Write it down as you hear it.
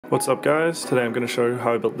What's up guys? Today I'm going to show you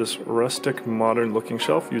how I built this rustic modern looking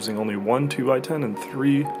shelf using only one 2x10 and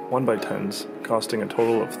three 1x10s, costing a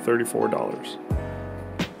total of $34.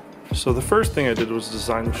 So the first thing I did was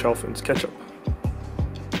design the shelf in SketchUp.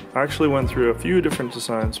 I actually went through a few different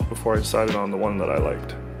designs before I decided on the one that I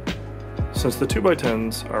liked. Since the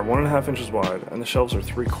 2x10s are 1.5 inches wide and the shelves are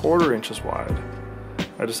 3/4 inches wide,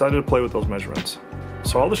 I decided to play with those measurements.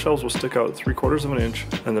 So all the shelves will stick out 3/4 of an inch,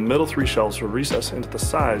 and the middle three shelves will recess into the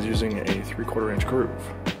sides using a 3/4 inch groove.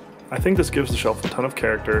 I think this gives the shelf a ton of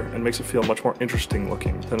character and makes it feel much more interesting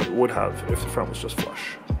looking than it would have if the front was just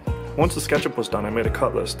flush. Once the SketchUp was done, I made a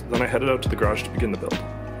cut list, then I headed out to the garage to begin the build.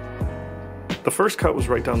 The first cut was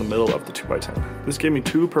right down the middle of the 2x10. This gave me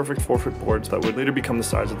two perfect 4-foot boards that would later become the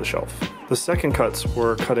size of the shelf. The second cuts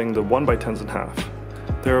were cutting the 1x10s in half.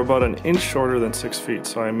 They were about an inch shorter than 6 feet,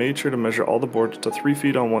 so I made sure to measure all the boards to 3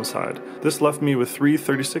 feet on one side. This left me with three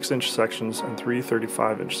 36-inch sections and three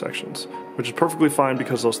 35-inch sections, which is perfectly fine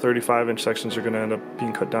because those 35-inch sections are going to end up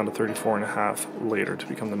being cut down to 34.5 later to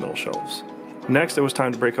become the middle shelves. Next, it was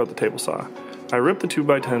time to break out the table saw. I ripped the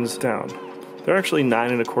 2x10s down. They're actually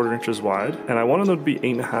 9.25 inches wide, and I wanted them to be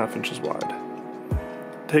 8.5 inches wide.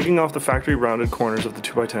 Taking off the factory rounded corners of the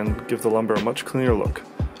 2x10 give the lumber a much cleaner look.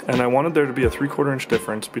 And I wanted there to be a 3/4 inch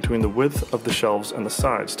difference between the width of the shelves and the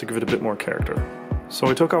sides to give it a bit more character. So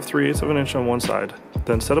I took off 3/8 of an inch on one side,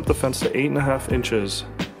 then set up the fence to 8.5 inches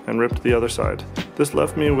and ripped the other side. This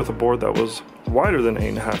left me with a board that was wider than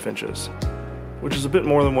 8.5 inches, which is a bit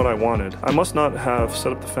more than what I wanted. I must not have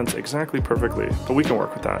set up the fence exactly perfectly, but we can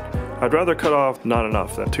work with that. I'd rather cut off not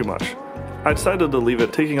enough than too much. I decided to leave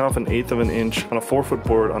it. Taking off 1/8 of an inch on a 4-foot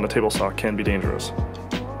board on a table saw can be dangerous.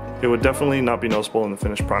 It would definitely not be noticeable in the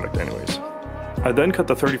finished product anyways. I then cut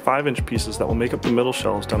the 35-inch pieces that will make up the middle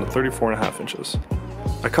shelves down to 34.5 inches.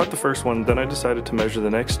 I cut the first one, then I decided to measure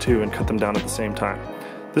the next two and cut them down at the same time.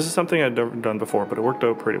 This is something I'd never done before, but it worked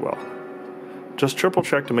out pretty well. Just triple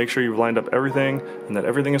check to make sure you've lined up everything and that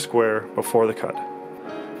everything is square before the cut.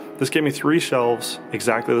 This gave me 3 shelves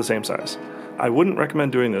exactly the same size. I wouldn't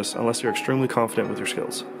recommend doing this unless you're extremely confident with your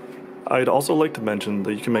skills. I'd also like to mention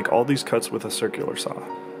that you can make all these cuts with a circular saw.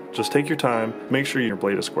 Just take your time, make sure your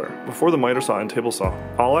blade is square. Before the miter saw and table saw,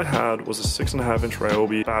 all I had was a 6.5 inch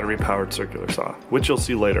Ryobi battery powered circular saw, which you'll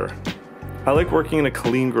see later. I like working in a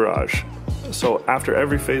clean garage, so after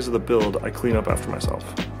every phase of the build, I clean up after myself.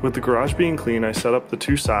 With the garage being clean, I set up the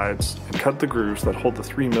 2 sides and cut the grooves that hold the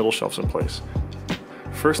 3 middle shelves in place.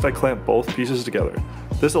 First, I clamp both pieces together.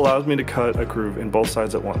 This allows me to cut a groove in both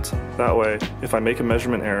sides at once. That way, if I make a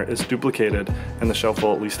measurement error, it's duplicated and the shelf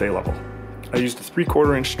will at least stay level. I used a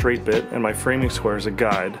 3/4 inch straight bit and my framing square as a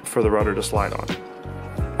guide for the router to slide on.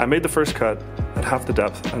 I made the first cut at half the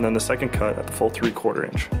depth and then the second cut at the full 3/4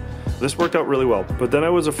 inch. This worked out really well, but then I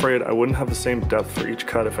was afraid I wouldn't have the same depth for each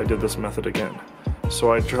cut if I did this method again.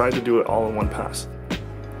 So I tried to do it all in one pass.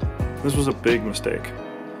 This was a big mistake.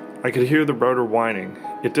 I could hear the router whining.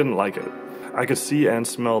 It didn't like it. I could see and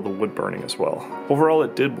smell the wood burning as well. Overall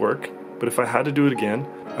it did work, but if I had to do it again,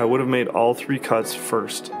 I would have made all 3 cuts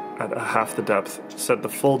first at half the depth, set the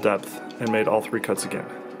full depth, and made all 3 cuts again.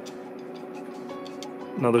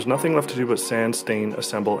 Now there's nothing left to do but sand, stain,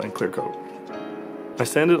 assemble, and clear coat. I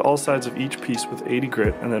sanded all sides of each piece with 80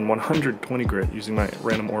 grit and then 120 grit using my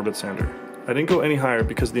random orbit sander. I didn't go any higher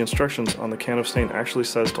because the instructions on the can of stain actually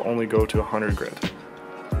says to only go to 100 grit.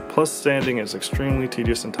 Plus sanding is extremely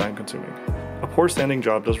tedious and time consuming. A poor sanding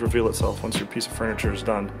job does reveal itself once your piece of furniture is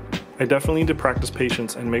done. I definitely need to practice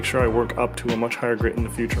patience and make sure I work up to a much higher grit in the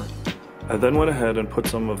future. I then went ahead and put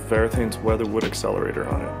some of Verithane's Weatherwood Accelerator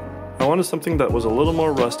on it. I wanted something that was a little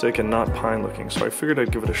more rustic and not pine looking, so I figured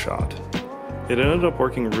I'd give it a shot. It ended up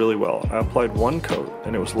working really well. I applied 1 coat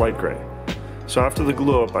and it was light gray. So after the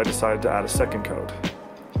glue up, I decided to add a second coat.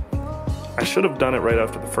 I should have done it right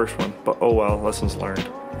after the first one, but oh well, lessons learned.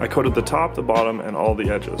 I coated the top, the bottom, and all the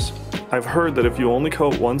edges. I've heard that if you only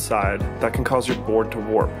coat one side, that can cause your board to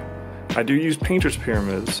warp. I do use painter's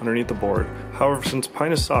pyramids underneath the board, however since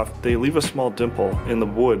pine is soft, they leave a small dimple in the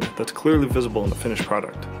wood that's clearly visible in the finished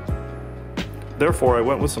product. Therefore, I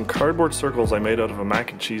went with some cardboard circles I made out of a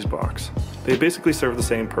mac and cheese box. They basically serve the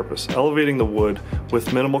same purpose, elevating the wood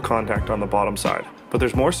with minimal contact on the bottom side. But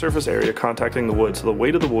there's more surface area contacting the wood, so the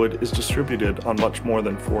weight of the wood is distributed on much more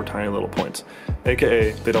than 4 tiny little points,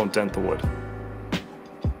 aka they don't dent the wood.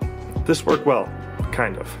 This worked well,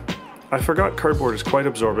 kind of. I forgot cardboard is quite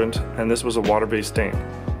absorbent and this was a water-based stain,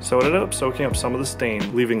 so it ended up soaking up some of the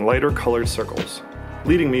stain, leaving lighter colored circles,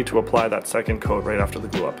 leading me to apply that second coat right after the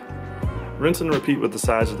glue up. Rinse and repeat with the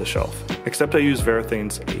sides of the shelf, except I used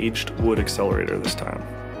Verithane's aged wood accelerator this time.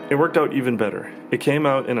 It worked out even better. It came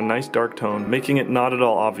out in a nice dark tone, making it not at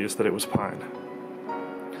all obvious that it was pine.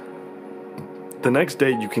 The next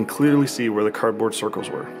day you can clearly see where the cardboard circles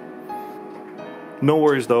were. No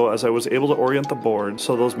worries though, as I was able to orient the board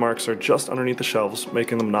so those marks are just underneath the shelves,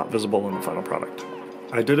 making them not visible in the final product.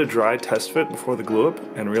 I did a dry test fit before the glue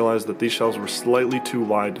up and realized that these shelves were slightly too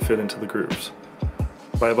wide to fit into the grooves,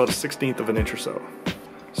 by about a 1/16 of an inch or so.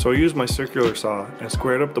 So I used my circular saw and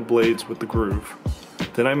squared up the blades with the groove.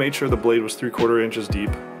 Then I made sure the blade was 3/4 inches deep.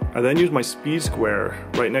 I then used my speed square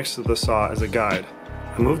right next to the saw as a guide.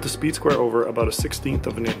 I moved the speed square over about a 1/16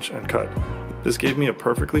 of an inch and cut. This gave me a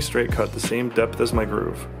perfectly straight cut the same depth as my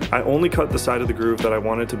groove. I only cut the side of the groove that I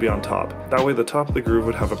wanted to be on top. That way the top of the groove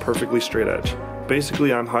would have a perfectly straight edge.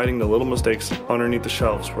 Basically, I'm hiding the little mistakes underneath the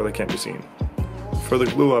shelves where they can't be seen. For the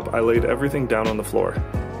glue up, I laid everything down on the floor.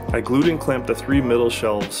 I glued and clamped the 3 middle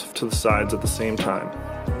shelves to the sides at the same time.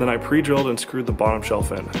 Then I pre-drilled and screwed the bottom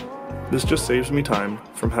shelf in. This just saves me time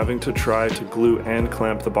from having to try to glue and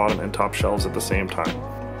clamp the bottom and top shelves at the same time.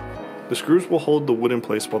 The screws will hold the wood in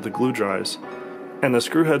place while the glue dries, and the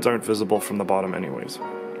screw heads aren't visible from the bottom anyways.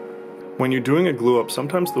 When you're doing a glue up,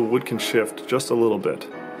 sometimes the wood can shift just a little bit.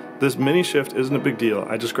 This mini shift isn't a big deal.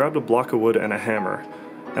 I just grabbed a block of wood and a hammer,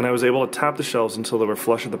 and I was able to tap the shelves until they were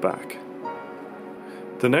flush at the back.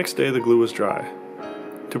 The next day the glue was dry.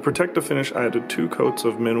 To protect the finish, I added 2 coats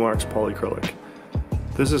of Minwax polyacrylic.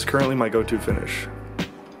 This is currently my go-to finish.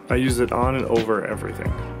 I use it on and over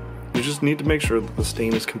everything. You just need to make sure that the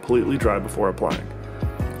stain is completely dry before applying.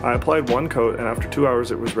 I applied 1 coat and after 2 hours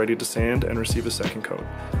it was ready to sand and receive a second coat.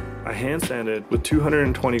 I hand sanded with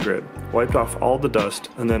 220 grit, wiped off all the dust,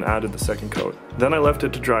 and then added the second coat. Then I left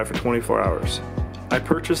it to dry for 24 hours. I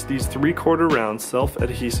purchased these 3/4 round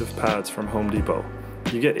self-adhesive pads from Home Depot.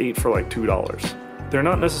 You get 8 for like $2. They're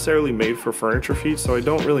not necessarily made for furniture feet, so I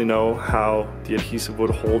don't really know how the adhesive would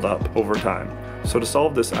hold up over time. So to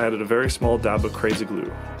solve this, I added a very small dab of crazy glue.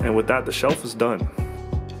 And with that, the shelf is done.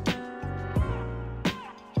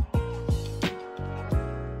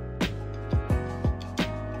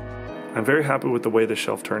 I'm very happy with the way this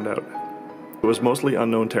shelf turned out. It was mostly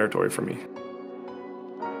unknown territory for me.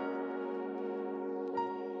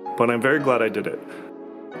 But I'm very glad I did it.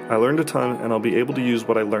 I learned a ton, and I'll be able to use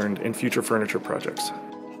what I learned in future furniture projects.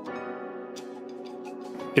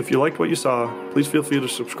 If you liked what you saw, please feel free to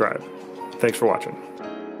subscribe. Thanks for watching.